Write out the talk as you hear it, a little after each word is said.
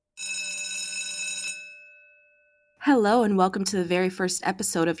Hello, and welcome to the very first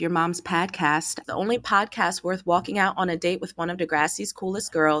episode of your mom's Pahdcast, the only podcast worth walking out on a date with one of Degrassi's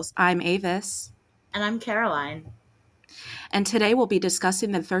coolest girls. I'm Avis. And I'm Caroline. And today we'll be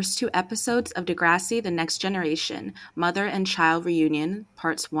discussing the first two episodes of Degrassi, The Next Generation, Mother and Child Reunion,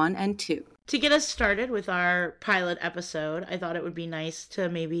 Parts 1 and 2. To get us started with our pilot episode, I thought it would be nice to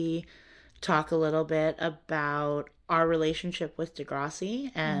maybe talk a little bit about our relationship with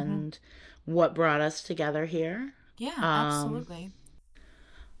Degrassi and what brought us together here. Yeah, absolutely.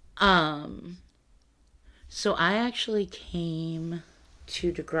 So I actually came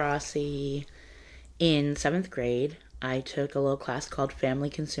to Degrassi in 7th grade. I took a little class called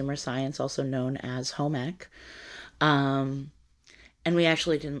Family Consumer Science, also known as Home Ec. And we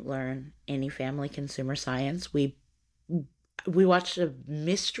actually didn't learn any family consumer science. We watched a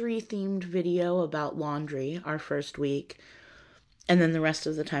mystery-themed video about laundry our first week, and then the rest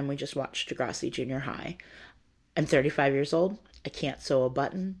of the time we just watched Degrassi Junior High. I'm 35 years old. I can't sew a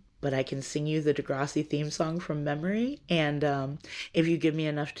button, but I can sing you the Degrassi theme song from memory. And if you give me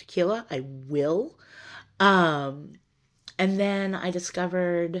enough tequila, I will. And then I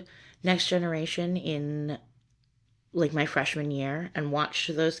discovered Next Generation in like my freshman year and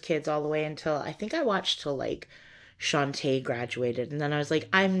watched those kids all the way until I think I watched till like Shantae graduated. And then I was like,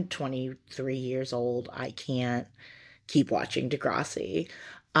 I'm 23 years old. I can't keep watching Degrassi.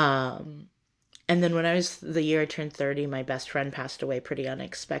 And then when the year I turned 30, my best friend passed away pretty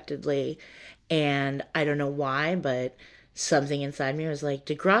unexpectedly. And I don't know why, but something inside me was like,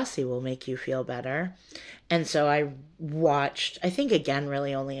 Degrassi will make you feel better. And so I watched, I think again,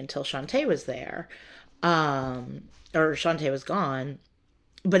 really only until Shantae was there. Or Shantae was gone.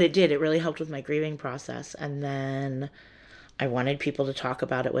 But it really helped with my grieving process. And then I wanted people to talk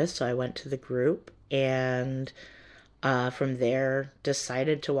about it with, so I went to the group and from there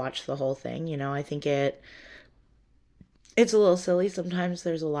decided to watch the whole thing. You know, I think it's a little silly. Sometimes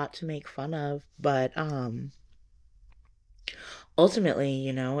there's a lot to make fun of, but ultimately,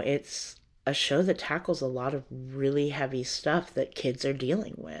 you know, it's a show that tackles a lot of really heavy stuff that kids are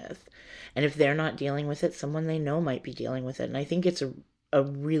dealing with. And if they're not dealing with it, someone they know might be dealing with it. And I think it's a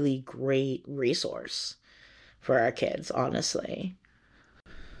really great resource for our kids, honestly.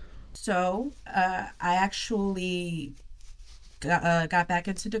 So, I actually got back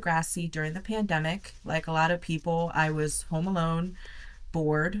into Degrassi during the pandemic. Like a lot of people, I was home alone,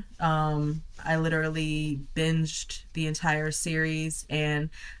 bored. I literally binged the entire series and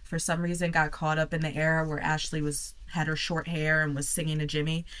for some reason got caught up in the era where Ashley had her short hair and was singing to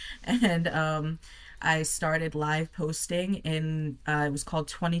Jimmy. And I started live posting it was called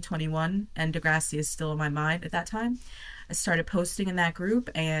 2021, and Degrassi is still in my mind at that time. I started posting in that group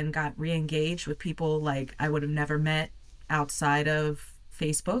and got re-engaged with people like I would have never met outside of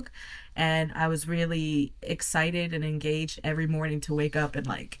Facebook. And I was really excited and engaged every morning to wake up and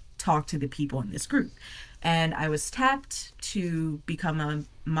like talk to the people in this group. And I was tapped to become a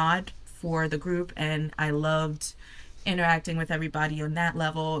mod for the group, and I loved interacting with everybody on that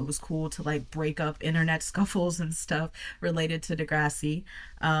level. It was cool to like break up internet scuffles and stuff related to Degrassi.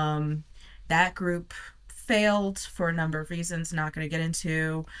 That group failed for a number of reasons, not going to get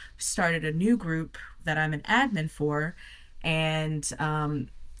into. Started a new group that I'm an admin for, and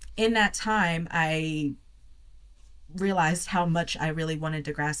in that time I realized how much I really wanted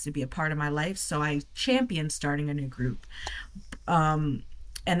Degrassi to be a part of my life, so I championed starting a new group. And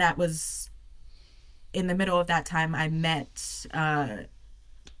that was in the middle of that time. I met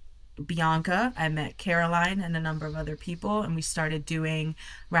Bianca, I met Caroline and a number of other people, and we started doing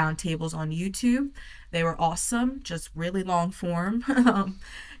roundtables on YouTube. They were awesome, just really long form.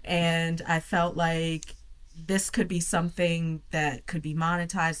 And I felt like this could be something that could be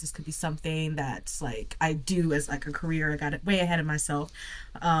monetized. This could be something that's like I do as like a career. I got it way ahead of myself.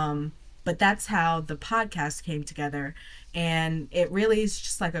 But that's how the podcast came together. And it really is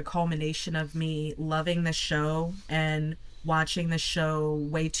just like a culmination of me loving the show and watching the show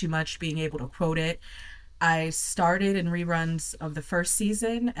way too much, being able to quote it. I started in reruns of the first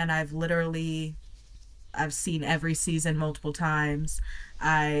season, and I've seen every season multiple times.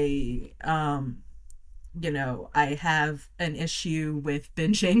 I have an issue with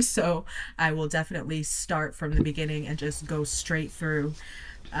binging, so I will definitely start from the beginning and just go straight through.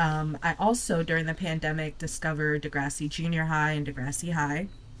 I also, during the pandemic, discovered Degrassi Junior High and Degrassi High,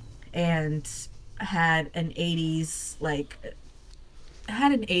 and had an 80s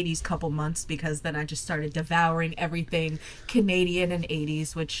couple months, because then I just started devouring everything Canadian and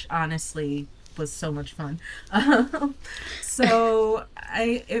 80s, which honestly was so much fun. So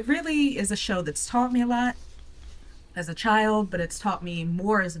it really is a show that's taught me a lot. as a child, but it's taught me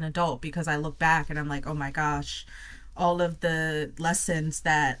more as an adult because I look back and I'm like, oh my gosh, all of the lessons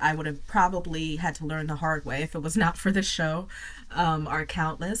that I would have probably had to learn the hard way if it was not for the show are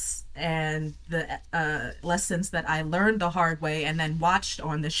countless. And the lessons that I learned the hard way and then watched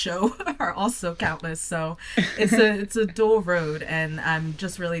on the show are also countless. So it's a dual road, and I'm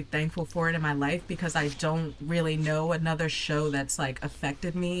just really thankful for it in my life because I don't really know another show that's like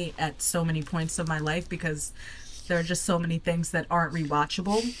affected me at so many points of my life, because there are just so many things that aren't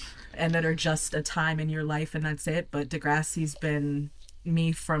rewatchable and that are just a time in your life and that's it. But Degrassi's been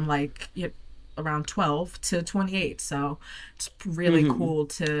me from like around 12 to 28. So it's really cool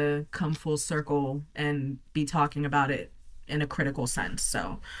to come full circle and be talking about it in a critical sense.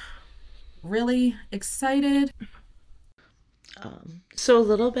 So really excited. So a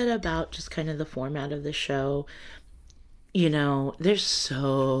little bit about just kind of the format of the show. You know, there's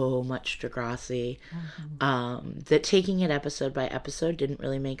so much Degrassi that taking it episode by episode didn't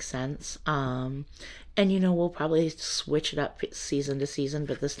really make sense. And, you know, we'll probably switch it up season to season,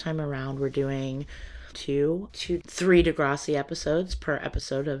 but this time around we're doing 2 to 3 Degrassi episodes per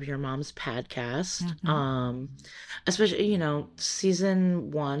episode of Your Mom's Pahdcast. Especially, you know,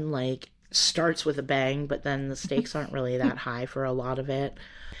 season 1, like, starts with a bang, but then the stakes aren't really that high for a lot of it.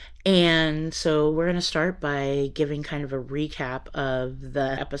 And so we're going to start by giving kind of a recap of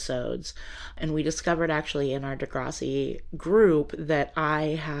the episodes. And we discovered actually in our Degrassi group that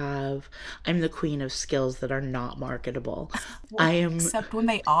I'm the queen of skills that are not marketable. Except when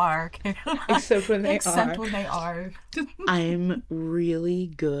they are. Except when they Except when they are. I'm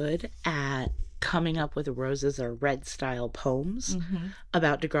really good at coming up with roses or red style poems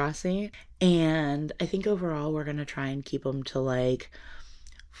about Degrassi. And I think overall we're going to try and keep them to like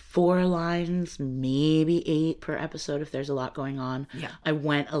 4 lines, maybe 8 per episode if there's a lot going on. Yeah. I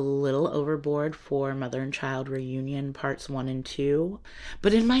went a little overboard for Mother and Child Reunion parts 1 and 2,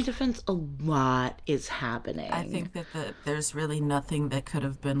 but in my defense, a lot is happening. I think that there's really nothing that could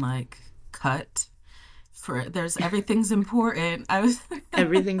have been like cut. Everything's important.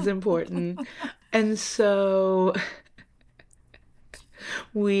 Everything's important. And so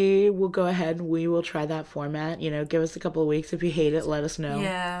we will go ahead and we will try that format. You know, give us a couple of weeks. If you hate it, let us know.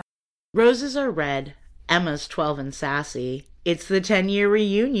 Yeah. Roses are red. Emma's 12 and sassy. It's the 10-year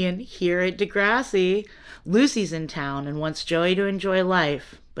reunion here at Degrassi. Lucy's in town and wants Joey to enjoy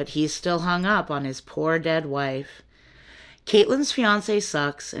life, but he's still hung up on his poor dead wife. Caitlin's fiancé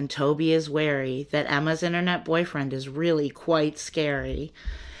sucks, and Toby is wary that Emma's internet boyfriend is really quite scary.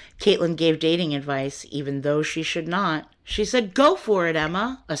 Caitlin gave dating advice, even though she should not. She said, "Go for it,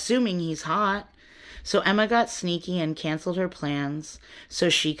 Emma," assuming he's hot. So Emma got sneaky and canceled her plans so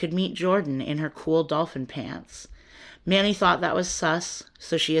she could meet Jordan in her cool dolphin pants. Manny thought that was sus,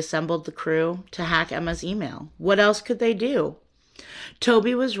 so she assembled the crew to hack Emma's email. What else could they do?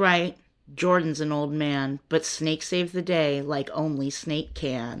 Toby was right. Jordan's an old man, but Snake saved the day like only Snake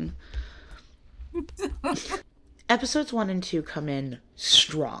can. Episodes 1 and 2 come in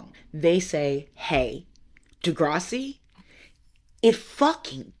strong. They say, hey, Degrassi, it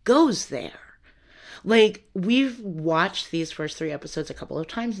fucking goes there. Like, we've watched these first 3 episodes a couple of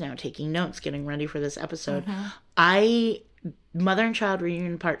times now, taking notes, getting ready for this episode. Mother and Child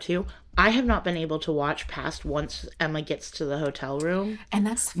Reunion Part 2, I have not been able to watch past once Emma gets to the hotel room. And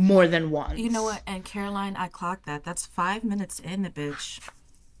that's more than once. You know what? And Caroline, I clocked that. That's 5 minutes in, the bitch.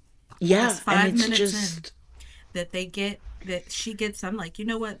 Yeah, that's 5 and it's minutes just in that she gets. I'm like, you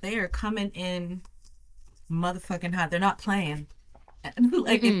know what? They are coming in motherfucking hot. They're not playing.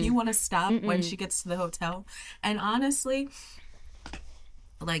 Like, if you want to stop when she gets to the hotel. And honestly,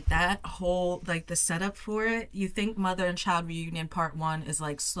 like, that whole, like, the setup for it, you think Mother and Child Reunion Part 1 is,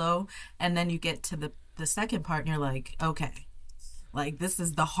 like, slow, and then you get to the second part, and you're like, okay. Like, this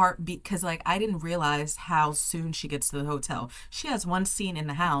is the heartbeat, because, like, I didn't realize how soon she gets to the hotel. She has one scene in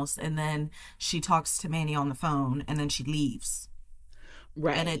the house, and then she talks to Manny on the phone, and then she leaves.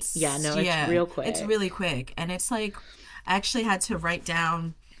 Right. And it's real quick. It's really quick. And it's like, I actually had to write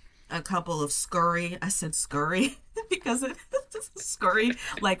down a couple of scurry. I said scurry because it's scurry,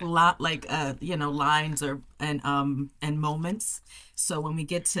 like lines and moments. So when we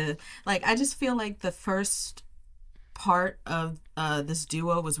get to, like, I just feel like the first part of this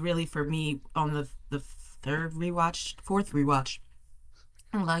duo was really, for me, on the fourth rewatch.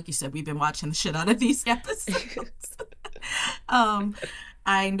 And like you said, we've been watching the shit out of these episodes.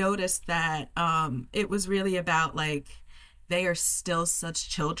 I noticed that it was really about, like, they are still such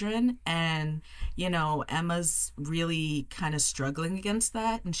children, and Emma's really kind of struggling against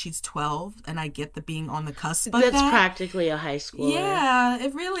that, and she's 12, and I get the being on the cusp of That's that. practically a high schooler. Yeah,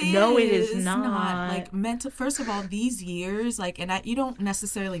 it really is. No, it is not. Like, mental, first of all, these years, like, and you don't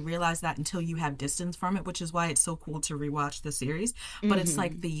necessarily realize that until you have distance from it, which is why it's so cool to rewatch the series. But it's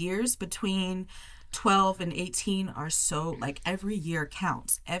like the years between 12 and 18 are so, like, every year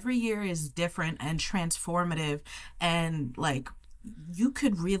counts. Every year is different and transformative, and like you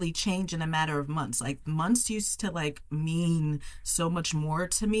could really change in a matter of months. Like, months used to like mean so much more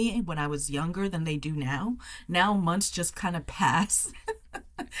to me when I was younger than they do now. Now months just kind of pass.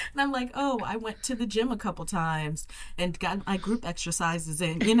 And I'm like, oh, I went to the gym a couple times and got my group exercises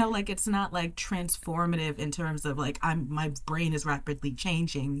in. Like, it's not like transformative in terms of like my brain is rapidly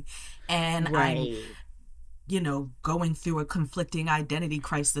changing, and Right. I'm going through a conflicting identity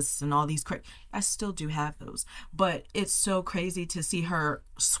crisis and all these I still do have those, but it's so crazy to see her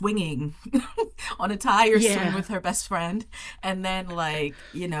swinging on a tire swing with her best friend, and then like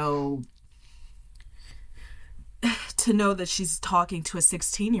to know that she's talking to a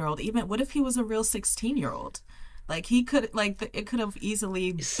 16-year-old. Even what if he was a real 16-year-old? Like, he could, like, it could have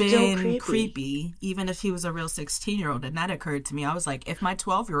easily been creepy even if he was a real 16-year-old. And that occurred to me. I was like, if my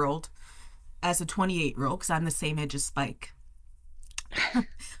 12-year-old as a 28-year-old, because I'm the same age as Spike.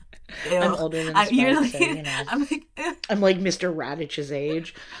 I'm older than Spike, I'm like Mr. Radich's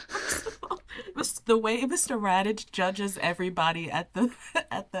age. The way Mr. Radich judges everybody at the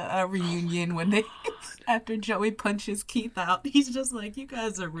reunion when they after Joey punches Keith out, he's just like, you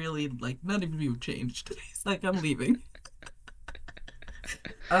guys are really like, none of you have changed. He's like, I'm leaving.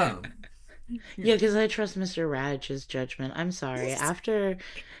 Yeah, because I trust Mr. Radich's judgment. I'm sorry. After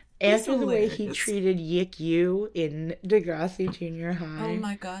the way he treated Yik Yu in Degrassi Junior High. Oh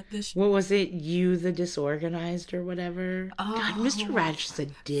my God. What was it? You the Disorganized or whatever? Oh, God, Mr. Radich is a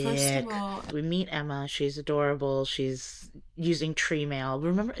dick. First of all, we meet Emma. She's adorable. She's using tree mail.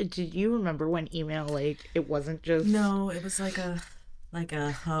 Did you remember when email, like, it wasn't just... No, it was like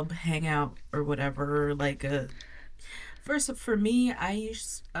a hub hangout or whatever. Like a... First, for me, I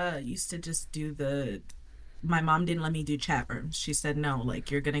used to just do my mom didn't let me do chat rooms. She said, no, like,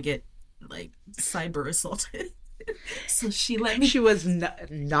 you're going to get, like, cyber assaulted. So she let me... She was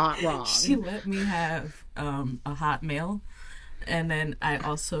not wrong. She let me have a Hotmail. And then I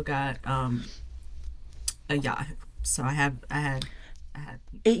also got a Yahoo. So I had...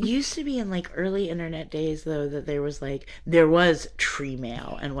 It used to be in like early internet days though that there was tree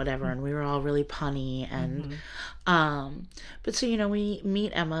mail and whatever, and we were all really punny and but so we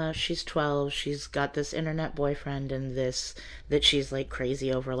meet Emma. She's 12. She's got this internet boyfriend and this that she's like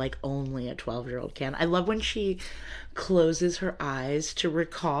crazy over, like only a 12-year-old can. I love when she closes her eyes to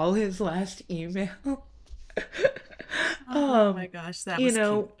recall his last email. Oh my gosh, that was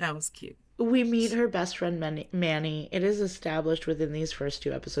cute. That was cute. We meet her best friend, Manny. It is established within these first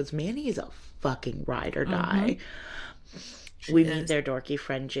 2 episodes. Manny is a fucking ride or die. We meet their dorky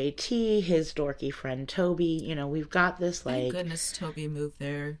friend, JT, his dorky friend, Toby. We've got this, like... Thank goodness Toby moved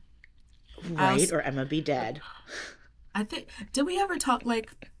there. Right, or Emma be dead. I think... Did we ever talk, like...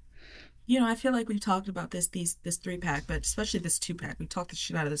 I feel like we've talked about this 3-pack, but especially this 2-pack. We talked the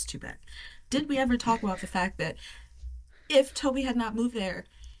shit out of this 2-pack. Did we ever talk about the fact that if Toby had not moved there,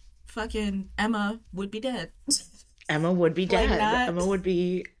 fucking Emma would be dead? Emma would be dead. Emma would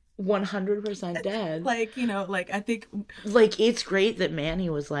be 100% dead. Like, I think... Like, it's great that Manny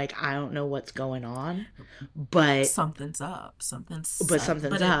was like, I don't know what's going on, but... Something's up. Something's up.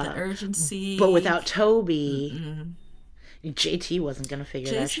 The urgency... But without Toby... JT wasn't going to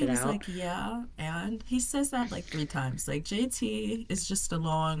figure that shit out. JT was like, yeah, and he says that like 3 times. Like, JT is just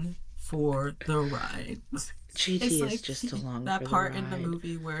along for the ride. JT is like, just along for the ride. That part in the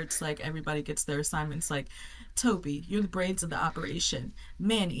movie where it's like everybody gets their assignments, like, Toby, you're the brains of the operation.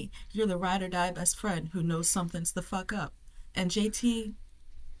 Manny, you're the ride or die best friend who knows something's the fuck up. And JT,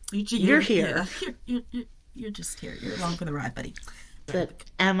 you're here. You're just here. You're along for the ride, buddy. That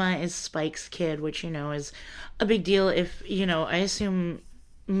Emma is Spike's kid, which, is a big deal. If, I assume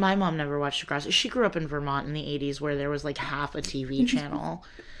my mom never watched Degrassi. She grew up in Vermont in the 80s where there was like half a TV channel.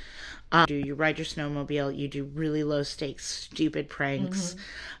 You ride your snowmobile, you do really low stakes, stupid pranks.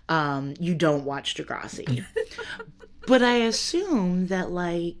 You don't watch Degrassi. But I assume that,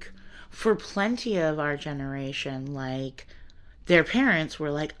 like, for plenty of our generation, like, their parents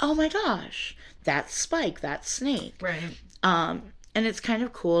were like, oh my gosh, that's Spike, that's Snake. Right. And it's kind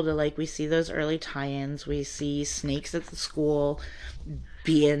of cool to, like, we see those early tie-ins. We see Snakes at the school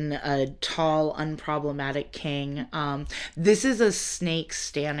being a tall, unproblematic king. This is a Snake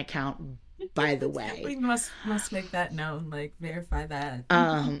stan account by the way. We must make that known, like verify that.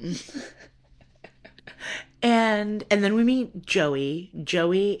 And then we meet Joey.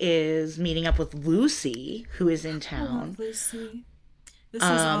 Joey is meeting up with Lucy, who is in town. Lucy. This is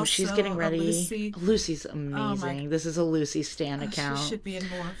also she's getting ready. Lucy. Lucy's amazing. This is a Lucy Stan account. She should be in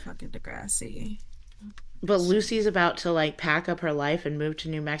more fucking Degrassi. But Lucy's about to like pack up her life and move to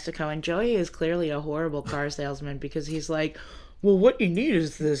New Mexico, and Joey is clearly a horrible car salesman because he's like, well, what you need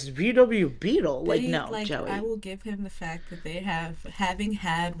is this VW Beetle. Like, no, Joey. I will give him the fact that they having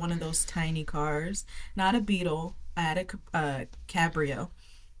had one of those tiny cars, not a Beetle. I had a Cabrio.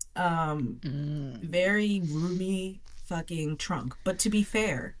 Very roomy fucking trunk. But to be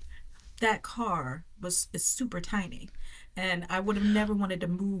fair, that car is super tiny. And I would have never wanted to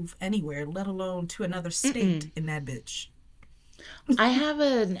move anywhere, let alone to another state in that bitch. I have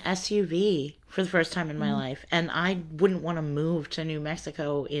an SUV for the first time in my life, and I wouldn't want to move to New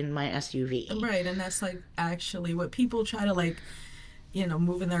Mexico in my SUV. Right, and that's like actually what people try to like,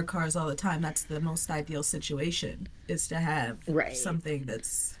 move in their cars all the time. That's the most ideal situation, is to have something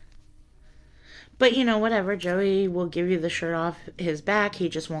that's... But, whatever, Joey will give you the shirt off his back. He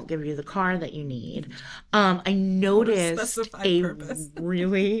just won't give you the car that you need. I noticed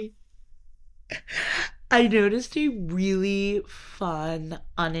I noticed a really fun,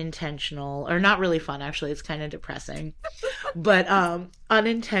 unintentional, or not really fun, actually, it's kind of depressing, but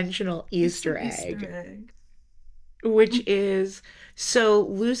unintentional Easter egg. Which is, so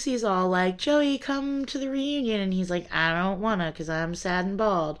Lucy's all like, Joey, come to the reunion. And he's like, I don't want to because I'm sad and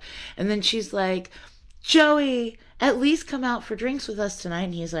bald. And then she's like, Joey, at least come out for drinks with us tonight.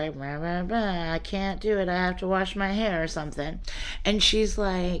 And he's like, blah, blah, blah, I can't do it. I have to wash my hair or something. And she's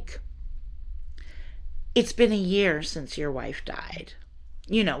like, it's been a year since your wife died.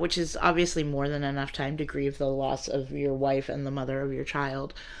 Which is obviously more than enough time to grieve the loss of your wife and the mother of your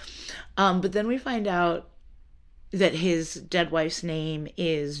child. But then we find out that his dead wife's name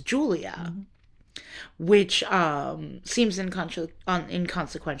is Julia, which seems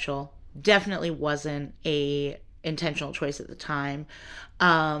inconsequential. Definitely wasn't a intentional choice at the time.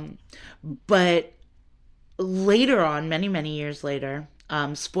 But later on, many, many years later,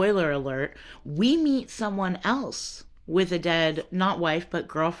 spoiler alert, we meet someone else with a dead, not wife, but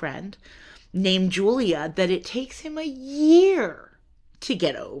girlfriend named Julia that it takes him a year to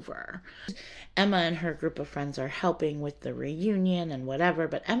get over. Emma and her group of friends are helping with the reunion and whatever,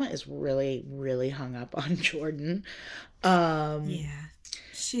 but Emma is really, really hung up on Jordan.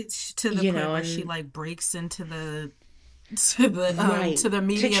 She to the point where she like breaks into the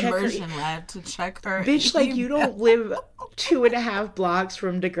media immersion lab to check her. Bitch, like you don't live 2.5 blocks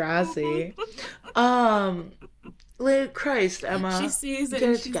from Degrassi. Christ, Emma. She sees it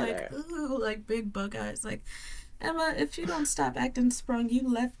and she's like, ooh, like big bug eyes, like, Emma, if you don't stop acting sprung,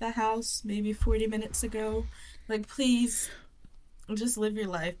 you left the house maybe 40 minutes ago. Like, please, just live your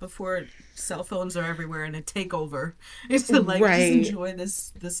life before cell phones are everywhere and take over. It's to, like, just enjoy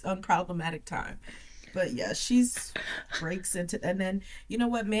this unproblematic time. But yeah, she's breaks into, and then you know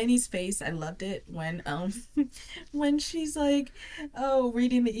what, Manny's face, I loved it when when she's like, oh,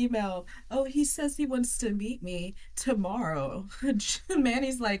 reading the email, oh, he says he wants to meet me tomorrow.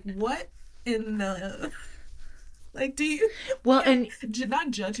 Manny's like, what in the... Like, do you... Well, and...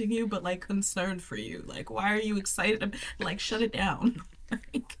 Not judging you, but, like, concerned for you. Like, why are you excited? Like, shut it down.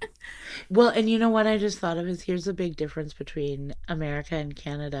 Well, and you know what I just thought of is here's a big difference between America and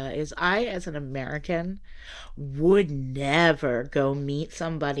Canada is I, as an American, would never go meet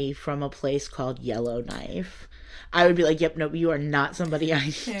somebody from a place called Yellowknife. I would be like, yep, no, you are not somebody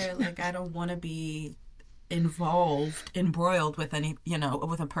I... Like, I don't want to be embroiled with any,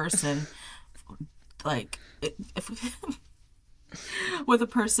 with a person... Like, with a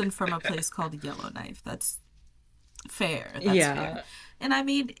person from a place called Yellowknife. That's fair. That's fair. And I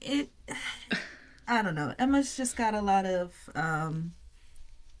mean, I don't know. Emma's just got a lot of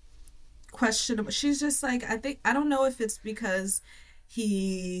questionable. She's just like, I don't know if it's because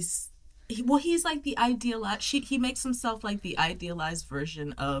he's like the idealized, he makes himself like the idealized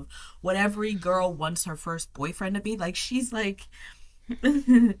version of what every girl wants her first boyfriend to be. Like, she's like...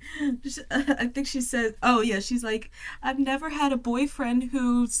 I think she said, oh yeah, she's like, I've never had a boyfriend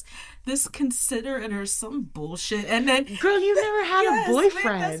who's this considerate or some bullshit. And then, girl, you've never had a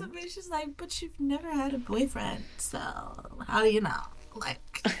boyfriend. That's what she's like, but you've never had a boyfriend, so how do you know?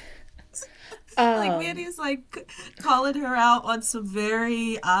 Like, like Mandy's like calling her out on some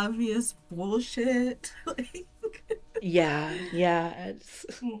very obvious bullshit. Like, yeah. It's...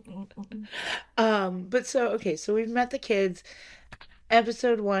 But so we've met the kids.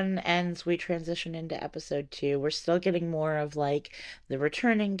 episode 1 ends, we transition into episode 2. We're still getting more of like the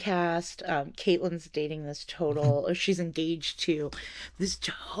returning cast. Caitlin's dating this total, or she's engaged to this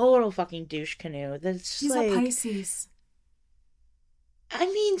total fucking douche canoe. That's He's like, a Pisces. I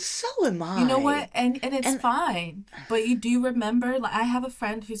mean, so am I. You know what? And it's fine. But you do remember, like, I have a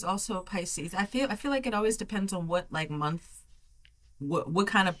friend who's also a Pisces. I feel like it always depends on what like month, what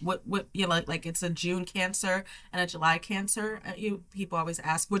kind of what you know, like it's a June Cancer and a July Cancer. People always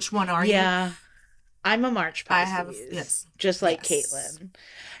ask, which one are you? Yeah. I'm a March Pisces. I have, yes. Just like Caitlin.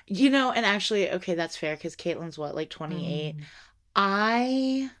 You know, and actually, okay, that's fair because Caitlin's what, like 28?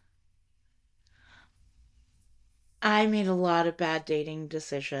 I made a lot of bad dating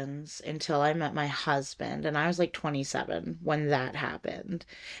decisions until I met my husband, and I was like 27 when that happened.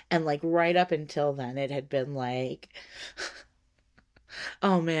 And like right up until then, it had been like,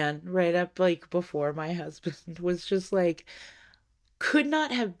 oh man, right up like before my husband was just like, could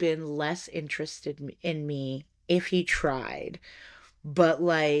not have been less interested in me if he tried, but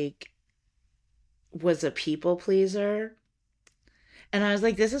like was a people pleaser. And I was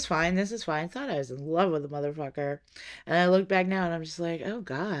like, this is fine, this is fine. Thought I was in love with the motherfucker. And I look back now and I'm just like, oh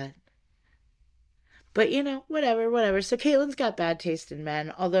God. But you know, whatever. So Caitlin's got bad taste in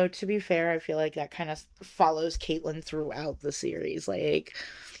men. Although, to be fair, I feel like that kind of follows Caitlin throughout the series. Like,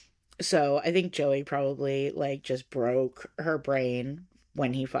 so I think Joey probably like just broke her brain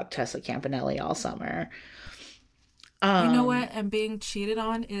when he fucked Tessa Campanelli all summer. You know what? And being cheated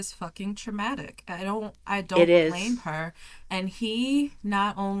on is fucking traumatic. I don't blame her. And he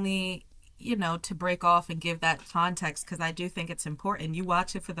not only, you know, to break off and give that context, because I do think it's important. You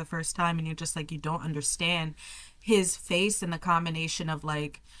watch it for the first time and you're just like, you don't understand his face and the combination of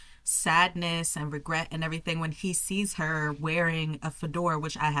like sadness and regret and everything when he sees her wearing a fedora,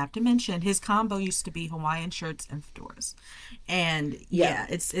 which I have to mention, his combo used to be Hawaiian shirts and fedoras. And yeah,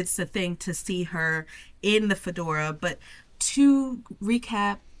 it's a thing to see her in the fedora. But to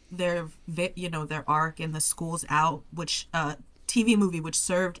recap their arc in the School's Out, which TV movie, which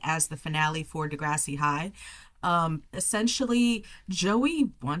served as the finale for Degrassi High. Essentially, Joey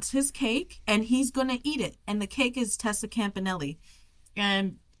wants his cake and he's gonna eat it, and the cake is Tessa Campanelli.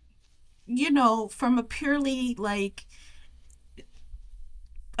 And you know, from a purely like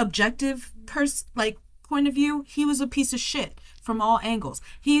objective point of view, he was a piece of shit from all angles.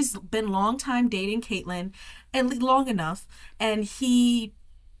 He's been long time dating Caitlin, and long enough, and he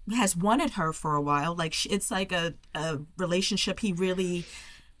has wanted her for a while. Like, it's like a relationship he really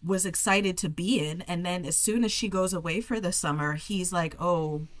was excited to be in. And then as soon as she goes away for the summer, he's like,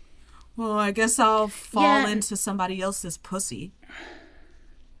 oh, well, I guess I'll fall into somebody else's pussy.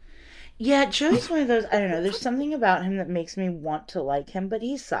 Yeah, Joey's one of those, I don't know, there's something about him that makes me want to like him, but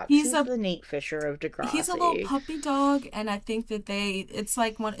he sucks. He's the Nate Fisher of Degrassi. He's a little puppy dog, and I think that it's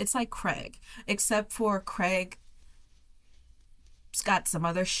like Craig, except for Craig's got some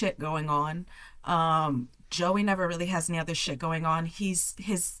other shit going on. Joey never really has any other shit going on. His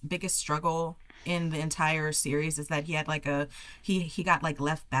biggest struggle in the entire series is that he had like he got like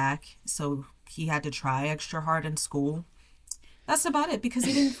left back, so he had to try extra hard in school. That's about it, because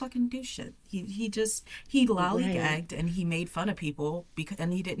he didn't fucking do shit. He lollygagged and he made fun of people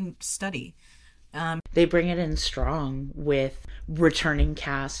and he didn't study. They bring it in strong with returning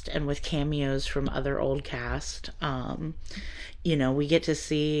cast and with cameos from other old cast. You know, we get to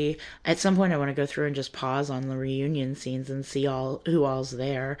see, at some point I want to go through and just pause on the reunion scenes and see who all's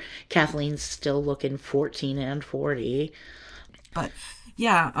there. Kathleen's still looking 14 and 40. But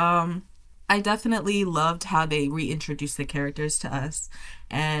yeah, I definitely loved how they reintroduced the characters to us.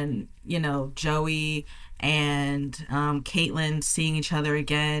 And, you know, Joey and Caitlin seeing each other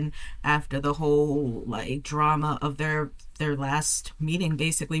again after the whole, like, drama of their last meeting,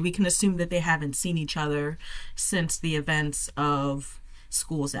 basically. We can assume that they haven't seen each other since the events of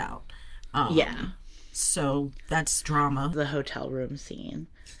School's Out. Yeah. So that's drama. The hotel room scene.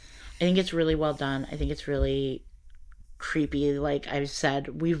 I think it's really well done. I think it's really creepy. Like I've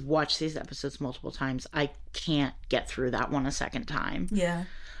said, we've watched these episodes multiple times. I can't get through that one a second time. Yeah.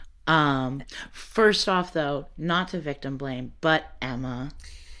 First off, though, not to victim blame, but Emma.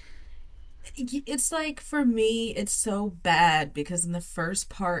 It's like, for me, it's so bad because in the first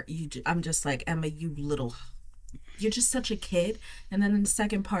part, I'm just like, Emma, you're just such a kid. And then in the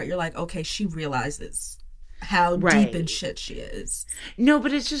second part, you're like, okay, she realizes how deep in shit she is. No,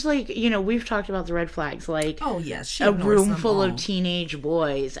 but it's just like, you know, we've talked about the red flags, like, oh yes, a room full of teenage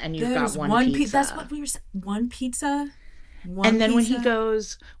boys and you've got one pizza. That's what we were saying. One pizza. And then when he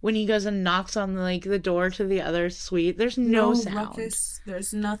goes and knocks on like the door to the other suite, there's no sound. Ruckus,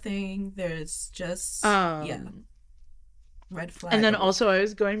 there's nothing. There's just Red flag. And then also I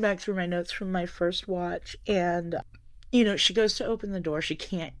was going back through my notes from my first watch, and, you know, she goes to open the door. She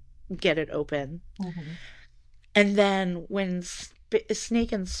can't get it open. Mm-hmm. And then when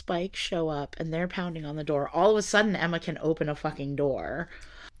Snake and Spike show up and they're pounding on the door, all of a sudden Emma can open a fucking door.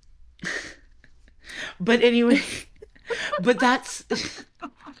 But anyway, but that's...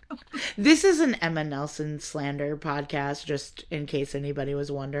 This is an Emma Nelson slander podcast, just in case anybody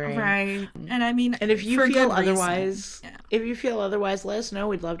was wondering. Right. And I mean, and if you feel otherwise, yeah. if you feel otherwise, let us know.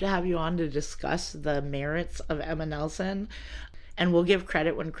 We'd love to have you on to discuss the merits of Emma Nelson. And we'll give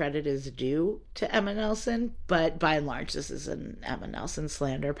credit when credit is due to Emma Nelson. But by and large, this is an Emma Nelson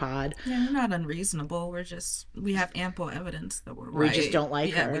slander pod. Yeah, we're not unreasonable. We have ample evidence that we're right. We just don't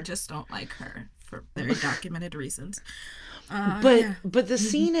like her. Yeah, we just don't like her for very documented reasons. But the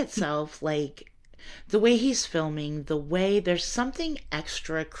scene itself, like the way he's filming, there's something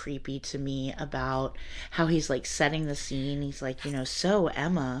extra creepy to me about how he's like setting the scene. He's like, you know, so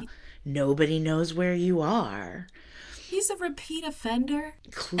Emma, nobody knows where you are. He's a repeat offender.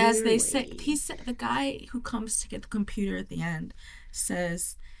 Clearly. As they say, the guy who comes to get the computer at the end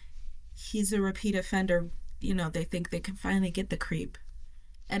says he's a repeat offender. You know, they think they can finally get the creep.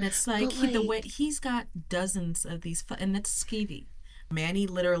 And it's like, the way he's got dozens of these, and it's skeevy. Manny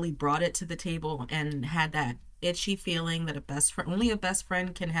literally brought it to the table and had that itchy feeling that only a best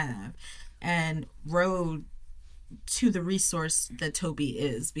friend can have, and rode to the resource that Toby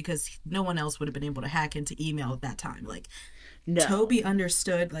is, because no one else would have been able to hack into email at that time. Like, no. Toby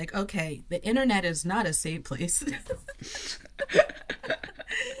understood, like, okay, the internet is not a safe place.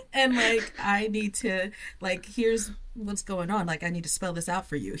 And, like, I need to, like, here's what's going on. Like, I need to spell this out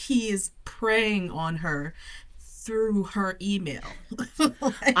for you. He is preying on her through her email.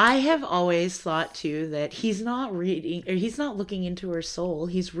 Like, I have always thought, too, that he's not reading, or he's not looking into her soul.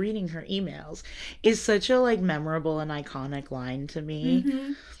 He's reading her emails. Is such a, like, memorable and iconic line to me.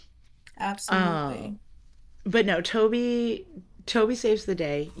 Mm-hmm. Absolutely. But no, Toby saves the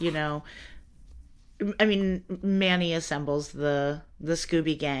day, you know. I mean, Manny assembles the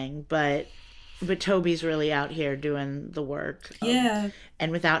Scooby gang, but Toby's really out here doing the work. Yeah.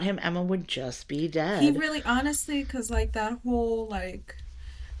 And without him, Emma would just be dead. He really, honestly, because, like, that whole, like,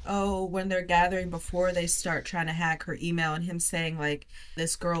 when they're gathering before they start trying to hack her email, and him saying, like,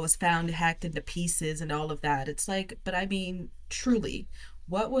 this girl was found hacked into pieces and all of that. It's like, but I mean, truly,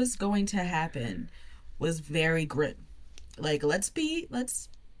 what was going to happen was very grim. Like, let's be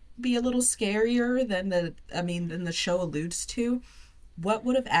a little scarier than the show alludes to. What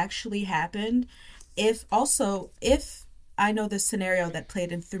would have actually happened if I know this scenario that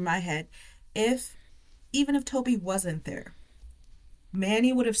played in through my head, even if Toby wasn't there,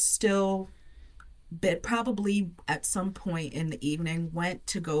 Manny would have still been, probably at some point in the evening, went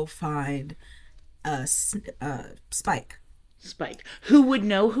to go find Spike, who would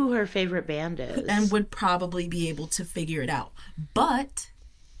know who her favorite band is and would probably be able to figure it out. But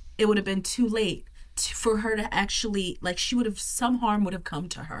it would have been too late for her to actually, like, some harm would have come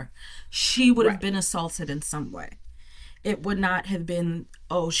to her. She would have been assaulted in some way. It would not have been,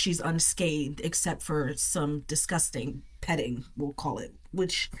 she's unscathed, except for some disgusting petting, we'll call it,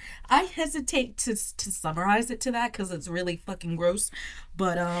 which I hesitate to summarize it to that, because it's really fucking gross.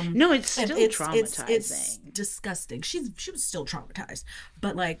 But no, it's still traumatizing. It's disgusting. She was still traumatized.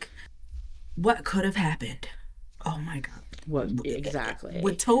 But, like, what could have happened? Oh my God. What exactly?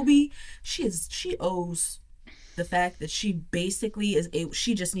 With Toby, she owes the fact that she basically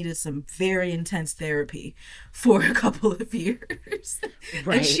she just needed some very intense therapy for a couple of years.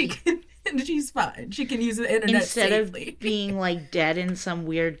 Right. And she's fine. She can use the internet instead safely. Of being, like, dead in some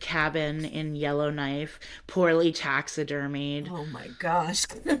weird cabin in Yellowknife, poorly taxidermied. Oh my gosh.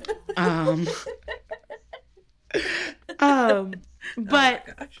 But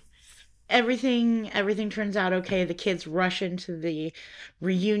everything turns out okay. The kids rush into the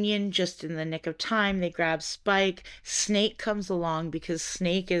reunion just in the nick of time. They grab Spike. Snake comes along because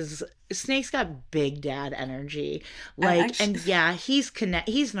Snake's got big dad energy. Like, and yeah, he's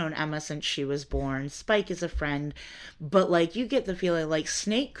known Emma since she was born. Spike is a friend, but, like, you get the feeling like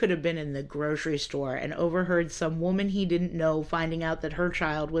Snake could have been in the grocery store and overheard some woman he didn't know finding out that her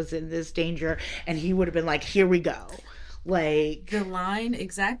child was in this danger, and he would have been like, "Here we go." Like, the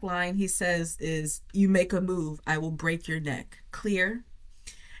exact line he says is, "You make a move, I will break your neck." Clear.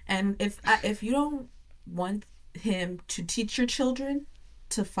 And if you don't want him to teach your children,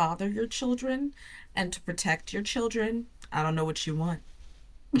 to father your children, and to protect your children, I don't know what you want.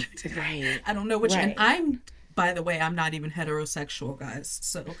 Right. I don't know what and I'm, by the way, I'm not even heterosexual, guys.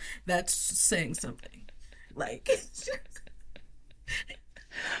 So that's saying something. Like,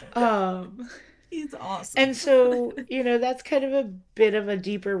 He's awesome. And so, that's kind of a bit of a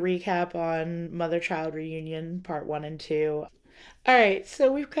deeper recap on Mother-Child Reunion Part 1 and 2. All right,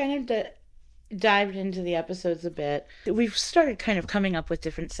 so we've kind of dived into the episodes a bit. We've started kind of coming up with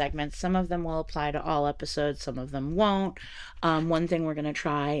different segments. Some of them will apply to all episodes, some of them won't. One thing we're going to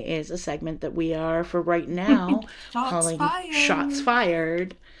try is a segment that we are, for right now, calling Shots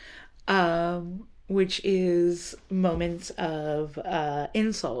Fired, which is moments of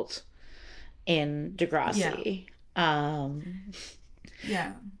insult in Degrassi.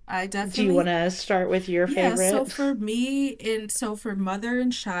 Yeah, I definitely. Do you want to start with your favorite? So for me, for Mother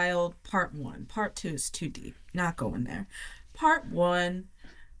and Child, Part 1. Part 2 is too deep. Not going there. Part 1,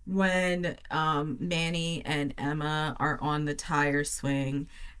 when Manny and Emma are on the tire swing,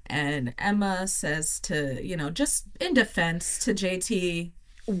 and Emma says to, just in defense to JT.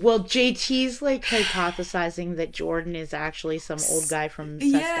 Well, JT's like hypothesizing that Jordan is actually some old guy from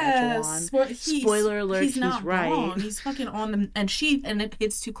Saskatchewan. Yes. Spoiler alert, he's right. Wrong. He's fucking on them, and it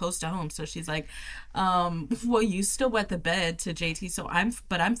hits too close to home. So she's like, well, you still wet the bed to JT,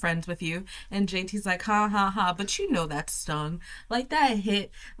 but I'm friends with you. And JT's like, ha ha ha, but that stung. That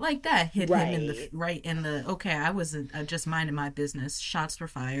hit right. him in the okay, I wasn't just minding my business. Shots were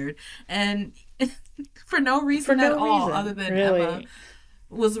fired. And for no reason at all, other than really. Emma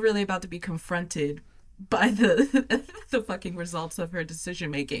was really about to be confronted by the fucking results of her decision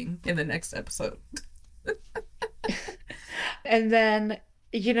making in the next episode. And then,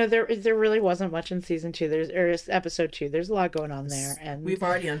 there really wasn't much in season 2. Episode 2. There's a lot going on there, and we've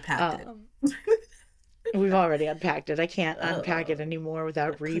already unpacked it. We've already unpacked it. I can't unpack it anymore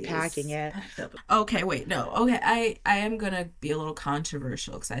without repacking it. Okay, wait, no. Okay, I am gonna be a little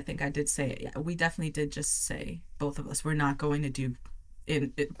controversial because I think I did say it. Yeah, we definitely did just say, both of us, we're not going to do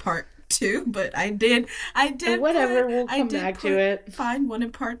in part 2, but I did whatever, we'll come back to it. Find one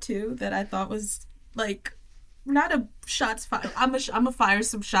in part 2 that I thought was not a shots fired. I'm gonna fire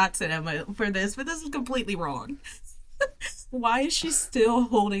some shots at Emma for this, but this is completely wrong. Why is she still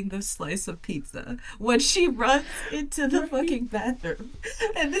holding the slice of pizza when she runs into the fucking bathroom?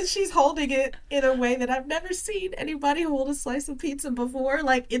 And then she's holding it in a way that I've never seen anybody hold a slice of pizza before.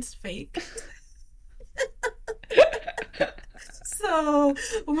 It's fake. So,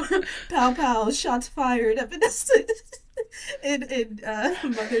 pow, shots fired up in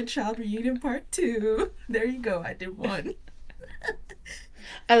Mother and Child Reunion Part 2. There you go, I did one.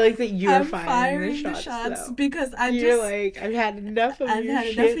 I like that you're firing the shots though. Because I've had enough of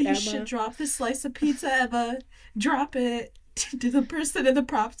you should drop the slice of pizza, Emma. Drop it to the person in the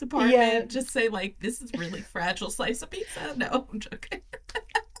props department. Yeah. Just say, this is really fragile slice of pizza. No, I'm joking.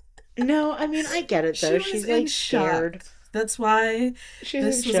 No, I mean, I get it though. She's scared. That's why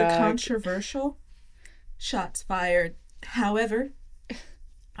this was a controversial shots fired. However,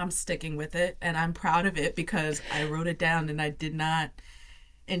 I'm sticking with it, and I'm proud of it because I wrote it down, and I did not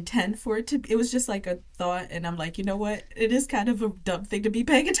intend for it to be. It was just a thought, and I'm like, you know what? It is kind of a dumb thing to be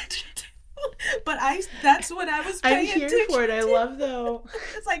paying attention to. But that's what I was paying attention to. I'm here for it. I love, though.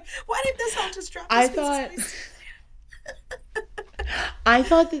 It's why didn't this all just drop? I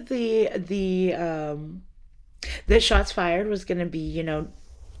thought that that shots fired was going to be,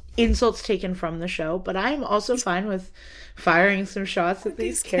 insults taken from the show, but I'm also fine with firing some shots at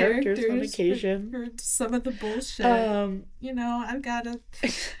these characters on occasion. For some of the bullshit. I've got to,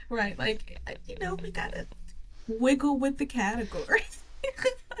 right, we got to wiggle with the category.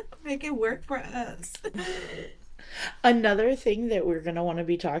 Make it work for us. Another thing that we're going to want to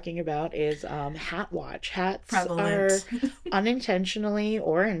be talking about is hat watch. Hats Prevalent. Are unintentionally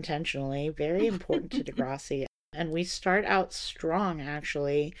or intentionally very important to Degrassi. And we start out strong,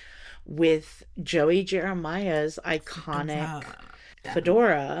 actually, with Joey Jeremiah's iconic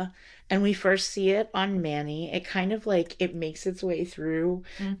fedora. And we first see it on Manny. It kind of it makes its way through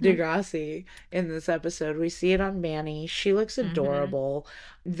Degrassi in this episode. We see it on Manny. She looks adorable.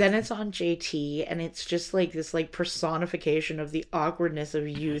 Then it's on JT, and it's just this personification of the awkwardness of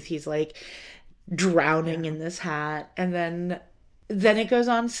youth. He's drowning in this hat. And then it goes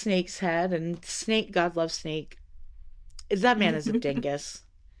on Snake's head, and Snake, God love Snake. That man is a dingus.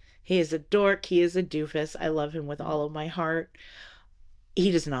 He is a dork. He is a doofus. I love him with all of my heart.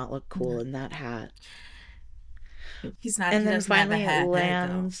 He does not look cool in that hat. He's not. And then finally it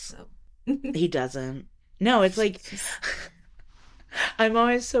lands. He doesn't. No, it's I'm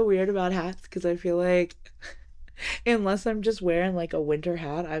always so weird about hats because I feel unless I'm just wearing a winter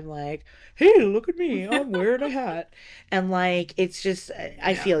hat, I'm hey, look at me, I'm wearing a hat. And it's just,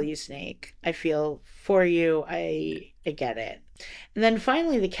 I feel you, Snake. I feel for you. I get it. And then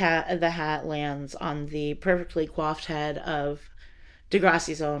finally the hat lands on the perfectly coiffed head of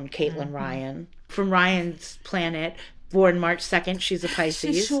Degrassi's own Caitlin Ryan. From Ryan's planet, born March 2nd. She's a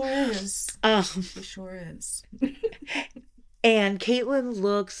Pisces. She sure is. She sure is. And Caitlin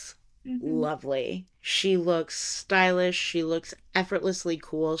looks lovely. She looks stylish. She looks effortlessly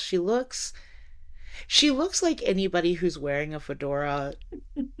cool. She looks like anybody who's wearing a fedora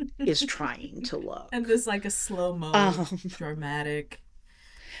is trying to look. And there's like a slow-mo, dramatic.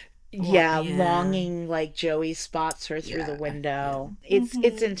 Yeah, longing, like Joey spots her through the window. Yeah.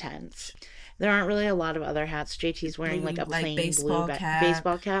 It's intense. There aren't really a lot of other hats. JT's wearing like a plain baseball blue cap.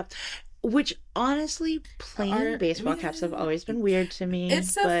 Baseball cap. Which, honestly, plain baseball caps have always been weird to me.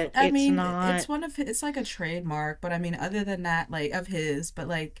 It's like a trademark, but I mean, other than that, like, of his, but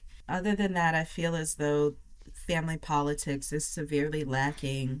like, other than that, I feel as though family politics is severely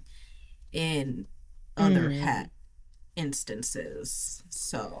lacking in other hat instances.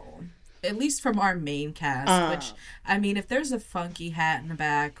 So, at least from our main cast, which, I mean, if there's a funky hat in the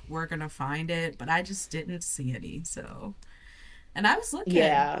back, we're gonna find it, but I just didn't see any, so. And I was looking,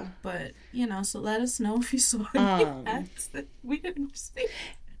 but, you know, so let us know if you saw any hats that we didn't see.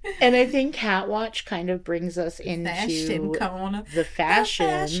 And I think Hat Watch kind of brings us into the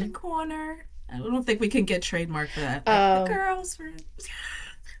fashion corner. I don't think we can get trademark for that. The girls.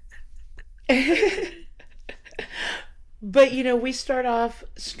 But, you know, we start off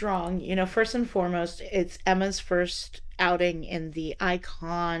strong. You know, first and foremost, it's Emma's first outing in the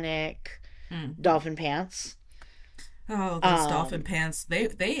iconic dolphin pants. Oh, those dolphin pants.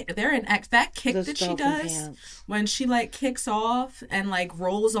 They're an X. That kick that she does when she like kicks off and like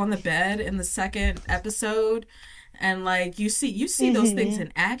rolls on the bed in the second episode, and like you see those things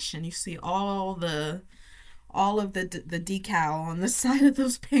in action. You see all of the decal on the side of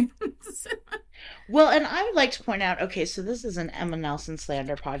those pants. Well, and I would like to point out, okay, so this is an Emma Nelson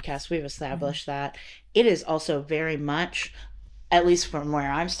slander podcast. We've established that. It is also very much, at least from where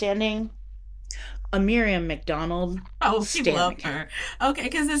I'm standing, a Miriam McDonald. Oh, she loved her. Okay,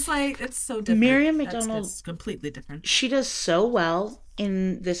 because it's like, it's so different. Miriam McDonald. It's completely different. She does so well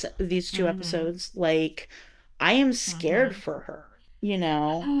in these two episodes. Like, I am scared for her, you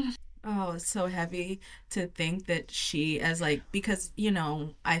know? Oh, it's so heavy to think that she, as like, because, you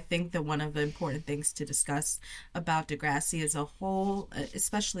know, I think that one of the important things to discuss about Degrassi as a whole,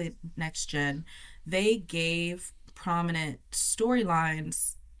 especially Next Gen, they gave prominent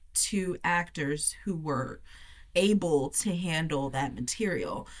storylines to actors who were able to handle that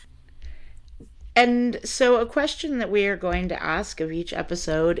material. And so a question that we are going to ask of each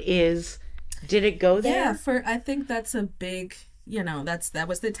episode is, did it go there? Yeah, I think that's a big, you know, that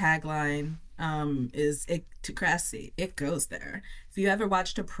was the tagline, is it Degrassi, it goes there. If you ever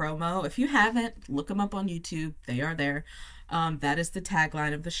watched a promo, if you haven't, look them up on YouTube, they are there. That is the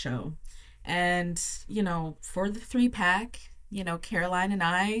tagline of the show. And, you know, for the 3-pack, you know, Caroline and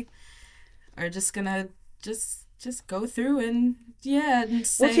I are just gonna just go through and say,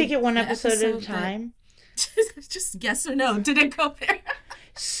 we'll take it one episode at a time. Just yes or no. Did it go there?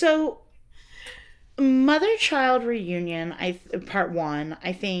 So, Mother-Child Reunion, part 1,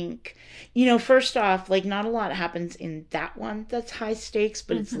 I think, you know, first off, like, not a lot happens in that one that's high stakes,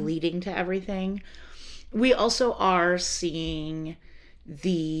 but it's leading to everything. We also are seeing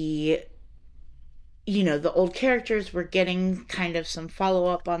the old characters. We're getting kind of some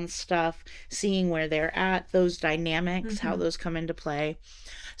follow-up on stuff, seeing where they're at, those dynamics, how those come into play.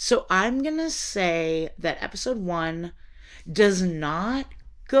 So I'm going to say that episode 1 does not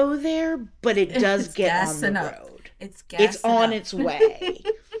go there, but it does get on the road. It's on its way.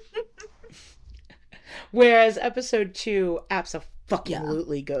 Whereas episode 2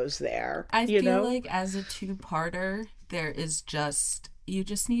 absolutely goes there. I feel like as a 2-parter, there is you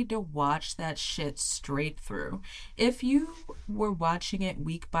just need to watch that shit straight through. If you were watching it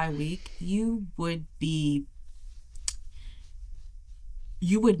week by week, you would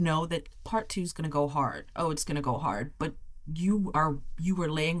know that part 2 is going to go hard. Oh, it's going to go hard. But you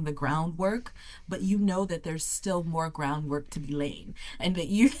were laying the groundwork, but you know that there's still more groundwork to be laying, and that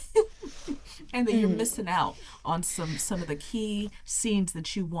you're missing out on some of the key scenes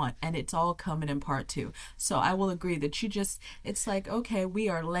that you want, and it's all coming in part 2. So I will agree that it's like, okay, we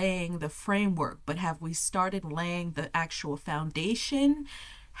are laying the framework, but have we started laying the actual foundation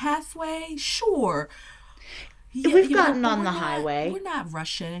halfway? Sure. Yeah, we've gotten on the highway. We're not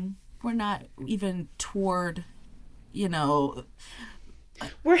rushing. We're not even toward, you know,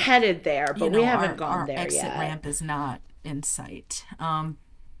 we're headed there, but we haven't gone there yet. Our exit ramp is not in sight.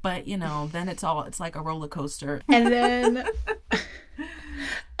 But, you know, then it's like a roller coaster. And then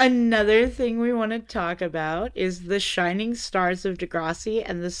another thing we want to talk about is the shining stars of Degrassi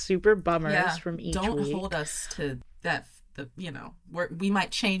and the super bummers from each week. Don't hold us to we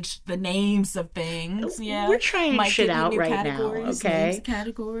might change the names of things. Yeah, we're trying might shit give you out new right categories, now. Okay, names,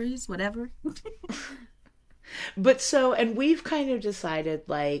 categories, whatever. But and we've kind of decided,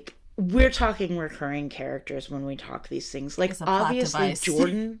 like, we're talking recurring characters when we talk these things. Like, obviously,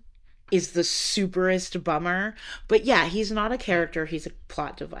 Jordan is the superest bummer. But yeah, he's not a character. He's a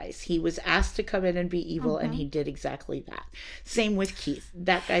plot device. He was asked to come in and be evil, and he did exactly that. Same with Keith.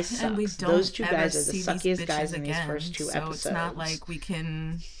 That guy sucks. And we don't Those two guys are the suckiest guys in these first two episodes. So it's not like we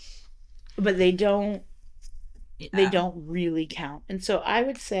can... But they don't... Yeah. They don't really count. And so I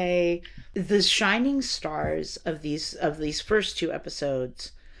would say the shining stars of these first two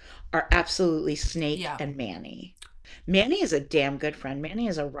episodes are absolutely Snake and Manny. Manny is a damn good friend. Manny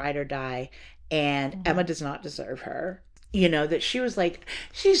is a ride or die, and Emma does not deserve her. You know, that she was like,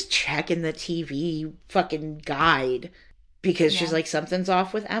 she's checking the TV fucking guide because she's like, something's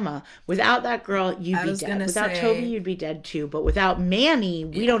off with Emma. Without that girl, you'd be dead. Without Toby, you'd be dead too. But without Manny,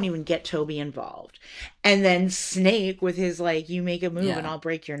 we don't even get Toby involved. And then Snake with his, like, you make a move and I'll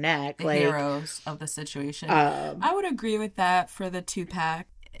break your neck. The heroes of the situation. I would agree with that for the 2-pack.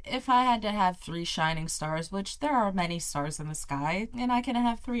 If I had to have 3 shining stars, which there are many stars in the sky, and I can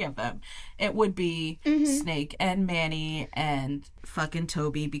have 3 of them, it would be Snake and Manny and fucking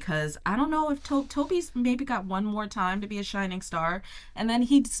Toby, because I don't know if Toby's maybe got one more time to be a shining star, and then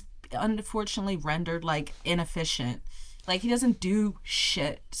he's unfortunately rendered, like, inefficient. Like, he doesn't do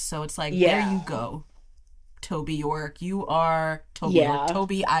shit, so it's like, there you go. Toby York, you are Toby York,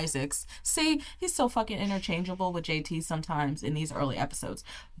 Toby Isaacs. See, he's so fucking interchangeable with JT sometimes in these early episodes.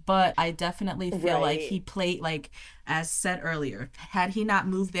 But I definitely feel like he played, like, as said earlier, had he not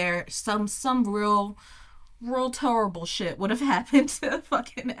moved there, some real terrible shit would have happened to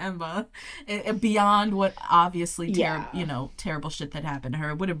fucking Emma, beyond what obviously terrible shit that happened to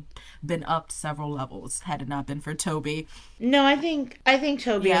her. It would have been up several levels had it not been for Toby. No, I think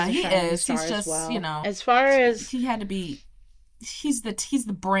Toby is a shining star. He's just, as well. As far as he had to be, he's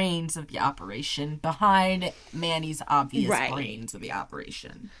the brains of the operation behind Manny's obvious brains of the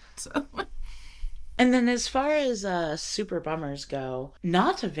operation. So. And then as far as super bummers go,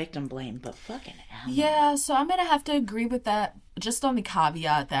 not to victim blame, but fucking Emma. Yeah, so I'm gonna have to agree with that, just on the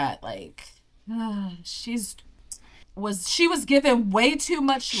caveat that, like, she was given way too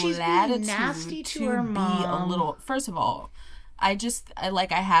much latitude nasty to her mom. Be a little. First of all, I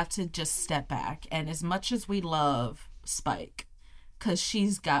have to just step back, and as much as we love Spike, because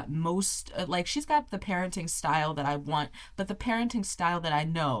she's got she's got the parenting style that I want, but the parenting style that I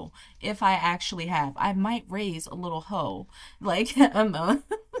know, if I actually have, I might raise a little hoe like Emma,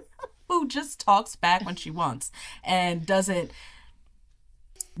 who just talks back when she wants and doesn't.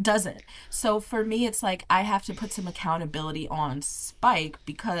 So for me, it's like I have to put some accountability on Spike,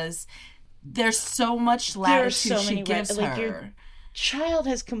 because there's so much latitude she gives her. Your child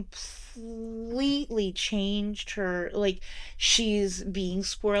has completely changed her, like, she's being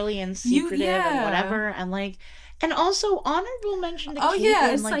squirrely and secretive and whatever, and like, and also honorable mention to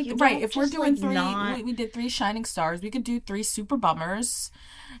Caitlin, it's like if we're doing 3, we did 3 shining stars, we could do 3 super bummers.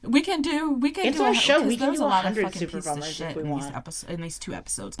 We can do it's do our show. We can do a lot of 100 super bummers if we want in these 2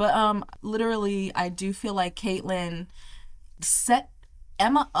 episodes. But literally, I do feel like Caitlin set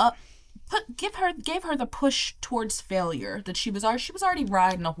Emma up. Gave her the push towards failure that she was already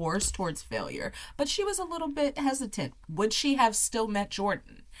riding a horse towards failure, but she was a little bit hesitant. Would she have still met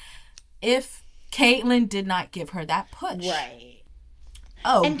Jordan if Caitlin did not give her that push? Right.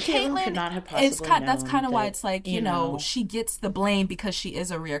 Oh, and Caitlin could not have possibly that's kind of why it's like, you know, she gets the blame because she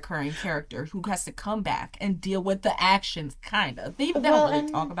is a reoccurring character who has to come back and deal with the actions, kind of. They don't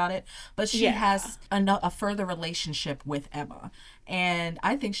really talk about it, but she has a further relationship with Emma. And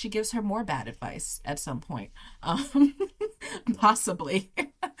I think she gives her more bad advice at some point. Possibly.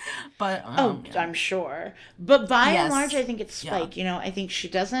 But I'm sure. But by and large, I think it's Spike. You know, I think she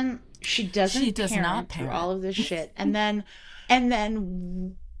does not parent through all of this shit. And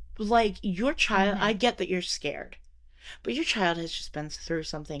then, like, your child, I get that you're scared, but your child has just been through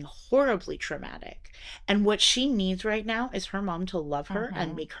something horribly traumatic. And what she needs right now is her mom to love her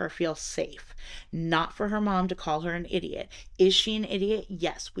and make her feel safe, not for her mom to call her an idiot. Is she an idiot?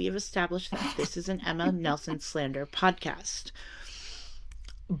 Yes, we have established that. This is an Emma Nelson slander podcast.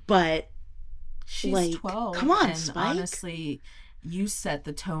 But she's 12. Come on, Spike. Honestly, you set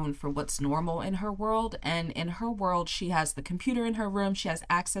the tone for what's normal in her world. And in her world, she has the computer in her room. She has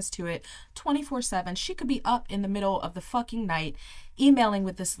access to it 24/7. She could be up in the middle of the fucking night emailing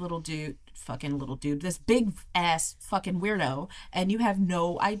with this little dude, this big ass fucking weirdo. And you have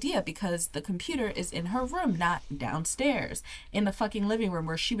no idea because the computer is in her room, not downstairs in the fucking living room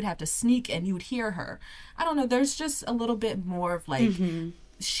where she would have to sneak and you would hear her. I don't know. There's just a little bit more of like,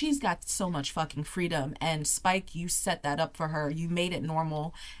 she's got so much fucking freedom, and Spike, you set that up for her. You made it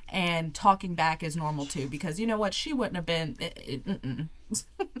normal, and talking back is normal too, because you know what, she wouldn't have been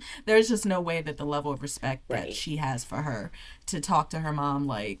there's just no way that the level of respect that she has for her to talk to her mom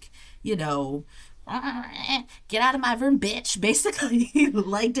like, you know, get out of my room, bitch, basically.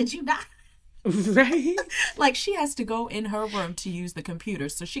 Like, did you not? Right. Like, she has to go in her room to use the computer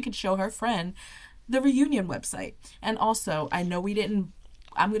so she could show her friend the reunion website. And also, I know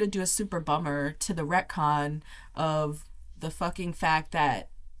I'm going to do a super bummer to the retcon of the fucking fact that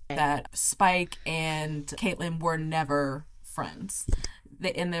Spike and Caitlyn were never friends.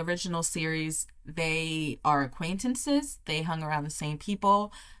 In the original series, they are acquaintances. They hung around the same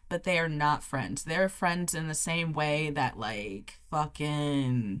people, but they are not friends. They're friends in the same way that, like,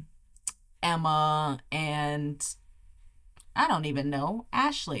 fucking Emma and, I don't even know,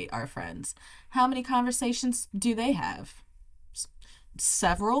 Ashley are friends. How many conversations do they have?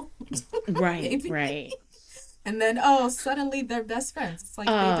 Several. Right. Right. And then suddenly they're best friends. It's like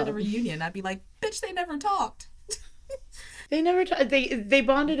they did a reunion. I'd be like, bitch, they never talked. They never talked. They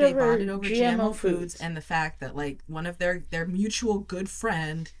bonded over GMO foods. And the fact that like one of their mutual good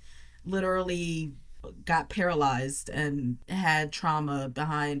friend literally got paralyzed and had trauma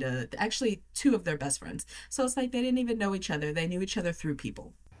behind actually two of their best friends. So it's like they didn't even know each other. They knew each other through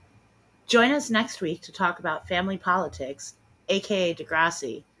people. Join us next week to talk about family politics, aka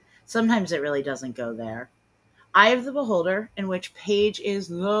Degrassi. Sometimes it really doesn't go there. Eye of the Beholder, in which Paige is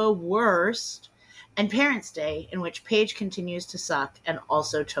the worst, and Parents' Day, in which Paige continues to suck and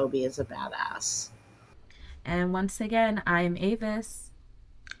also Toby is a badass. And once again, I'm Avis.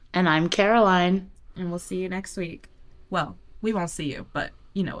 And I'm Caroline. And we'll see you next week. Well, we won't see you, but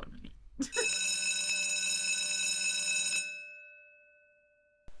you know what I mean.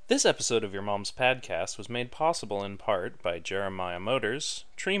 This episode of Your Mom's Pahdcast was made possible in part by Jeremiah Motors,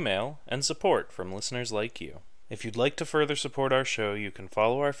 Tree Mail, and support from listeners like you. If you'd like to further support our show, you can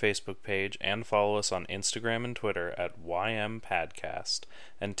follow our Facebook page and follow us on Instagram and Twitter at YMPadcast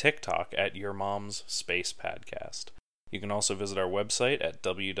and TikTok at Your Mom's Space Padcast. You can also visit our website at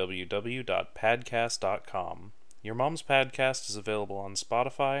www.padcast.com. Your Mom's Pahdcast is available on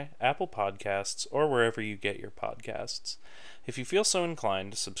Spotify, Apple Podcasts, or wherever you get your podcasts. If you feel so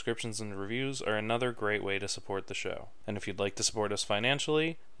inclined, subscriptions and reviews are another great way to support the show. And if you'd like to support us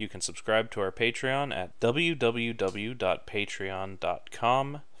financially, you can subscribe to our Patreon at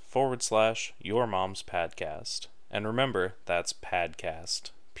www.patreon.com/Your Mom's Pahdcast. And remember, that's Pahdcast.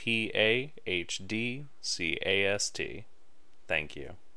 PAHDCAST. Thank you.